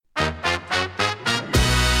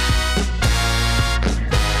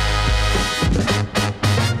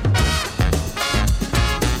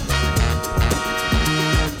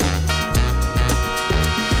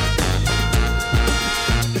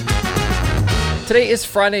Today is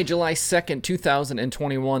Friday, July 2nd,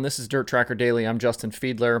 2021. This is Dirt Tracker Daily. I'm Justin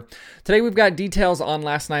Fiedler. Today we've got details on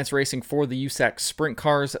last night's racing for the USAC Sprint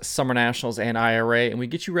Cars, Summer Nationals, and IRA, and we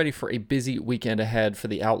get you ready for a busy weekend ahead for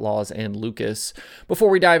the Outlaws and Lucas. Before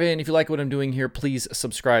we dive in, if you like what I'm doing here, please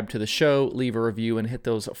subscribe to the show, leave a review, and hit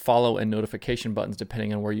those follow and notification buttons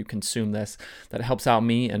depending on where you consume this. That helps out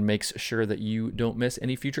me and makes sure that you don't miss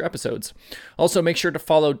any future episodes. Also, make sure to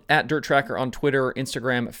follow at Dirt Tracker on Twitter,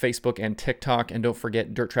 Instagram, Facebook, and TikTok. And don't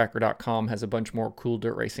forget, DirtTracker.com has a bunch more cool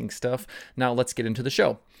dirt racing stuff. Now let's get into the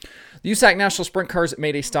show. The USAC National Sprint Cars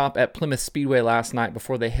made a stop at Plymouth Speedway last night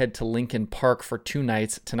before they head to Lincoln Park for 2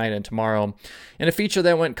 nights, tonight and tomorrow. In a feature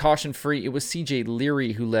that went caution-free, it was CJ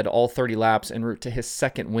Leary who led all 30 laps en route to his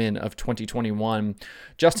second win of 2021.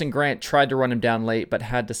 Justin Grant tried to run him down late, but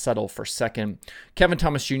had to settle for second. Kevin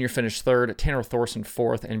Thomas Jr. finished third, Tanner Thorson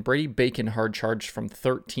fourth, and Brady Bacon hard charged from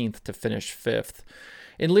 13th to finish fifth.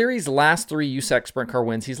 In Leary's last 3 USAC Sprint Car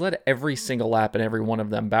wins, he's led every single lap in every one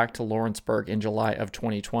of them back to Lawrenceburg in July of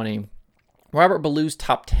 2020. Robert Ballou's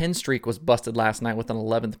top 10 streak was busted last night with an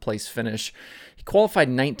 11th place finish. He qualified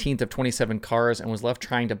 19th of 27 cars and was left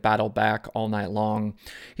trying to battle back all night long.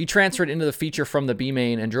 He transferred into the feature from the B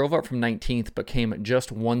main and drove up from 19th, but came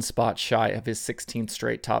just 1 spot shy of his 16th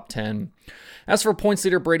straight top 10. As for points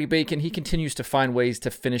leader Brady Bacon, he continues to find ways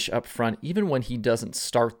to finish up front even when he doesn't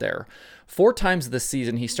start there. 4 times this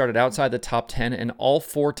season he started outside the top 10, and all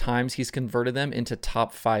 4 times he's converted them into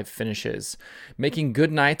top 5 finishes. Making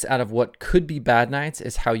good nights out of what could be bad nights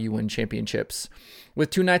is how you win championships.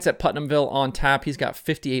 With 2 nights at Putnamville on tap, he's got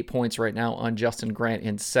 58 points right now on Justin Grant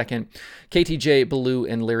in second. KTJ, Ballou,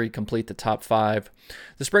 and Leary complete the top 5.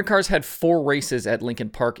 The Sprint Cars had 4 races at Lincoln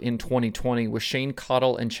Park in 2020, with Shane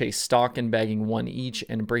Cottle and Chase Stockin bagging 1 each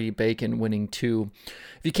and Brady Bacon winning 2.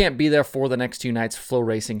 If you can't be there for the next 2 nights, Flow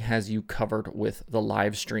Racing has you covered with the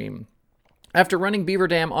live stream. After running Beaver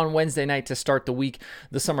Dam on Wednesday night to start the week,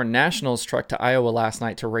 the Summer Nationals trekked to Iowa last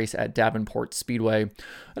night to race at Davenport Speedway.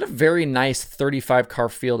 Had a very nice 35-car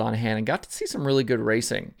field on hand and got to see some really good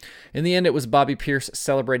racing. In the end, it was Bobby Pierce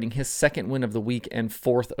celebrating his 2nd win of the week and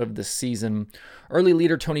 4th of the season. Early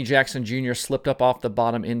leader Tony Jackson Jr. slipped up off the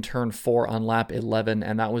bottom in turn 4 on lap 11,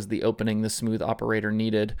 and that was the opening the smooth operator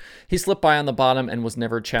needed. He slipped by on the bottom and was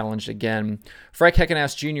never challenged again. Frank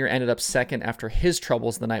Heckenass Jr. ended up 2nd after his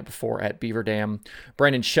troubles the night before at Beaver Dam.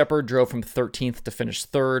 Brandon Shepard drove from 13th to finish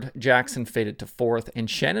 3rd. Jackson faded to 4th, and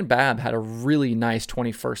Shannon Babb had a really nice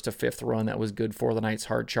 21st to 5th run that was good for the night's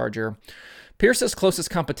hard charger. Pierce's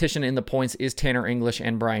closest competition in the points is Tanner English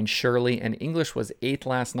and Brian Shirley, and English was 8th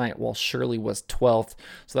last night while Shirley was 12th,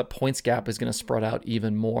 so that points gap is going to spread out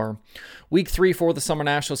even more. Week 3 for the Summer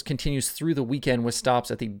Nationals continues through the weekend with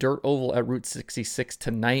stops at the Dirt Oval at Route 66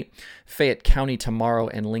 tonight, Fayette County tomorrow,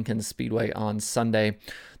 and Lincoln Speedway on Sunday.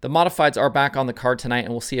 The modifieds are back on the card tonight, and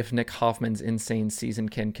we'll see if Nick Hoffman's insane season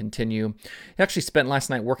can continue. He actually spent last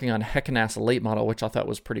night working on Heckenass late model, which I thought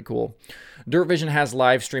was pretty cool. Dirt Vision has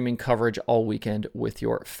live streaming coverage all weekend with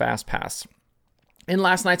your Fast Pass. In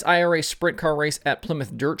last night's IRA Sprint Car race at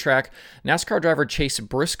Plymouth Dirt Track, NASCAR driver Chase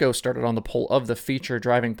Briscoe started on the pole of the feature,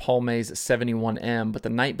 driving Paul May's 71M, but the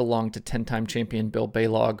night belonged to 10-time champion Bill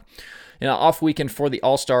Balog. In an off weekend for the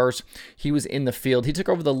All-Stars, he was in the field. He took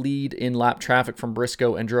over the lead in lap traffic from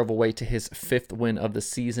Briscoe and drove away to his 5th win of the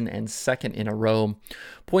season and 2nd in a row.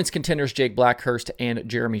 Points contenders Jake Blackhurst and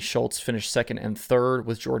Jeremy Schultz finished 2nd and 3rd,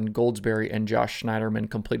 with Jordan Goldsberry and Josh Schneiderman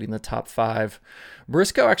completing the top 5.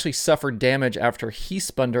 Briscoe actually suffered damage after he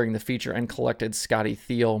spun during the feature and collected Scotty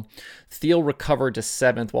Thiel. Thiel recovered to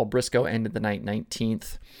 7th, while Briscoe ended the night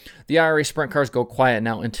 19th. The IRA Sprint Cars go quiet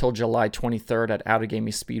now until July 23rd at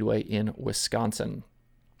Outagamie Speedway in Wisconsin.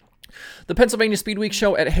 The Pennsylvania Speed Week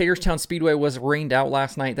show at Hagerstown Speedway was rained out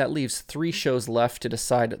last night. That leaves 3 shows left to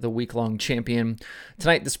decide the week-long champion.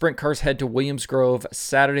 Tonight, the Sprint Cars head to Williams Grove.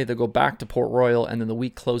 Saturday, they'll go back to Port Royal, and then the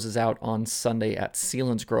week closes out on Sunday at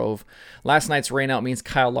Sealands Grove. Last night's rainout means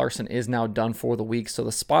Kyle Larson is now done for the week, so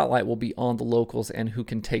the spotlight will be on the locals and who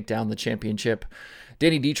can take down the championship.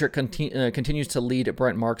 Danny Dietrich continues to lead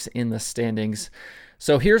Brent Marks in the standings.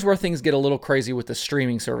 So here's where things get a little crazy with the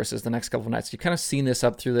streaming services the next couple of nights. You've kind of seen this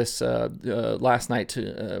up through this last night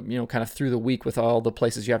to, kind of through the week with all the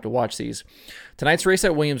places you have to watch these. Tonight's race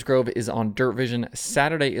at Williams Grove is on Dirt Vision,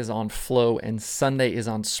 Saturday is on Flow, and Sunday is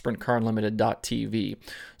on SprintCarUnlimited.tv.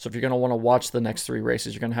 So if you're going to want to watch the next 3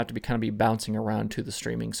 races, you're going to have to be bouncing around to the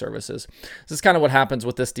streaming services. This is kind of what happens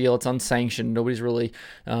with this deal. It's unsanctioned. Nobody's really,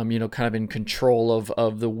 kind of in control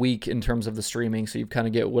of the week in terms of the streaming. So you kind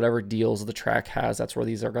of get whatever deals the track has. That's where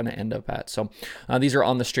these are going to end up at. So these are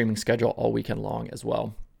on the streaming schedule all weekend long as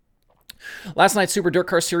well. Last night's Super Dirt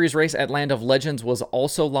Car Series race at Land of Legends was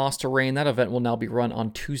also lost to rain. That event will now be run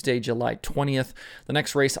on Tuesday, July 20th. The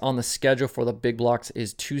next race on the schedule for the big blocks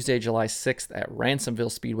is Tuesday, July 6th at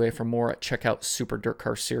Ransomville Speedway. For more, check out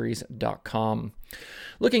superdirtcarseries.com.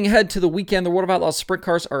 Looking ahead to the weekend, the World of Outlaws Sprint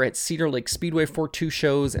Cars are at Cedar Lake Speedway for 2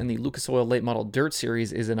 shows, and the Lucas Oil Late Model Dirt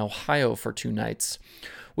Series is in Ohio for 2 nights.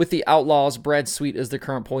 With the Outlaws, Brad Sweet is the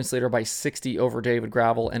current points leader by 60 over David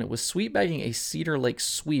Gravel, and it was Sweet bagging a Cedar Lake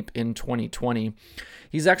sweep in 2020.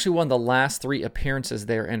 He's actually won the last 3 appearances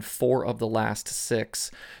there and 4 of the last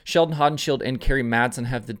 6. Sheldon Hodenshield and Kerry Madsen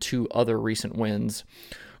have the 2 other recent wins.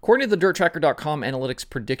 According to the DirtTracker.com analytics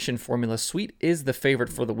prediction formula, Sweet is the favorite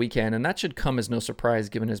for the weekend, and that should come as no surprise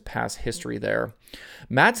given his past history there.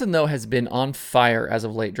 Madsen, though, has been on fire as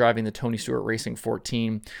of late, driving the Tony Stewart Racing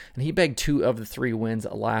 14, and he bagged 2 of the 3 wins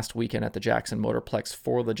last weekend at the Jackson Motorplex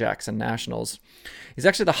for the Jackson Nationals. He's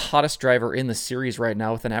actually the hottest driver in the series right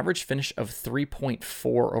now with an average finish of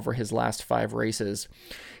 3.4 over his last 5 races.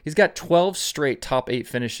 He's got 12 straight top 8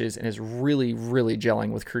 finishes and is really, really gelling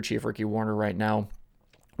with crew chief Ricky Warner right now.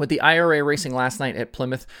 With the IRA racing last night at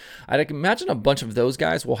Plymouth, I'd imagine a bunch of those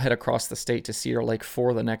guys will head across the state to Cedar Lake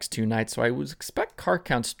for the next 2 nights, so I would expect car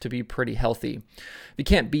counts to be pretty healthy. If you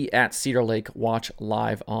can't be at Cedar Lake, watch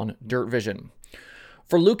live on Dirt Vision.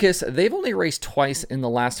 For Lucas, they've only raced twice in the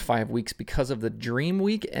last 5 weeks because of the Dream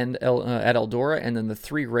Week and at Eldora, and then the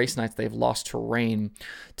 3 race nights they've lost to rain.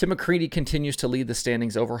 Tim McCready continues to lead the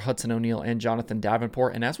standings over Hudson O'Neal and Jonathan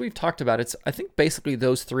Davenport, and as we've talked about, it's I think basically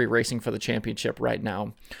those 3 racing for the championship right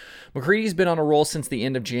now. McCready's been on a roll since the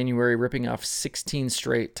end of January, ripping off 16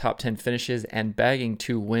 straight top 10 finishes and bagging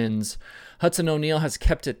 2 wins. Hudson O'Neal has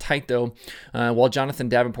kept it tight, though, while Jonathan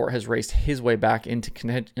Davenport has raced his way back into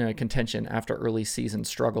contention after early season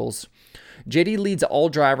struggles. JD leads all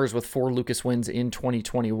drivers with 4 Lucas wins in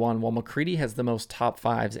 2021, while McCready has the most top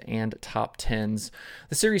 5s and top 10s.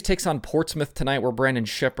 The series takes on Portsmouth tonight, where Brandon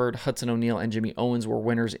Shepard, Hudson O'Neal, and Jimmy Owens were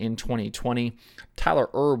winners in 2020. Tyler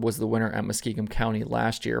Erb was the winner at Muskingum County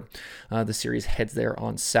last year. The series heads there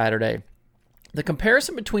on Saturday. The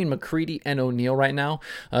comparison between McCready and O'Neal right now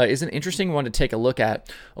is an interesting one to take a look at.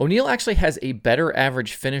 O'Neal actually has a better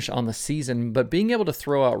average finish on the season, but being able to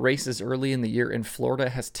throw out races early in the year in Florida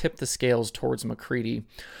has tipped the scales towards McCready.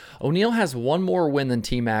 O'Neal has 1 more win than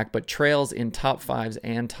T-Mac, but trails in top 5s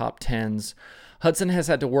and top 10s. Hudson has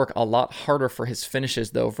had to work a lot harder for his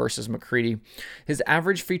finishes, though, versus McCready. His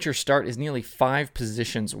average feature start is nearly 5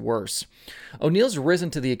 positions worse. O'Neal's risen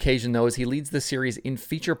to the occasion, though, as he leads the series in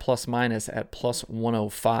feature plus-minus at plus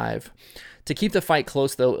 105. To keep the fight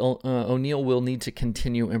close, though, O'Neal will need to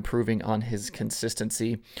continue improving on his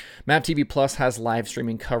consistency. MapTV Plus has live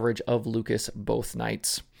streaming coverage of Lucas both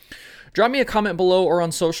nights. Drop me a comment below or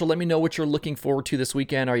on social. Let me know what you're looking forward to this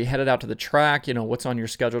weekend. Are you headed out to the track? What's on your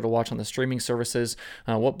schedule to watch on the streaming services?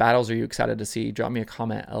 What battles are you excited to see? Drop me a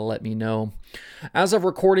comment and let me know. As of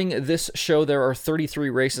recording this show, there are 33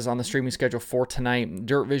 races on the streaming schedule for tonight.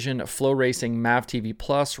 Dirt Vision, Flow Racing, MavTV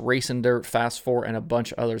Plus, Racing Dirt, Fast 4, and a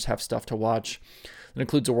bunch of others have stuff to watch. That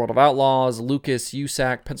includes the World of Outlaws, Lucas,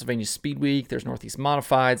 USAC, Pennsylvania Speed Week, there's Northeast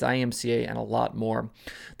Modifieds, IMCA, and a lot more.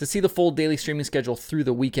 To see the full daily streaming schedule through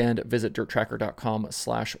the weekend, visit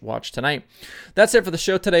dirttracker.com/watch tonight. That's it for the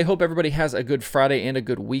show today. Hope everybody has a good Friday and a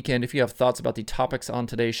good weekend. If you have thoughts about the topics on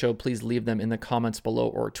today's show, please leave them in the comments below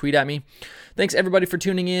or tweet at me. Thanks everybody for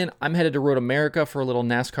tuning in. I'm headed to Road America for a little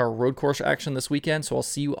NASCAR road course action this weekend, so I'll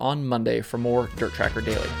see you on Monday for more Dirt Tracker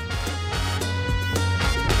Daily.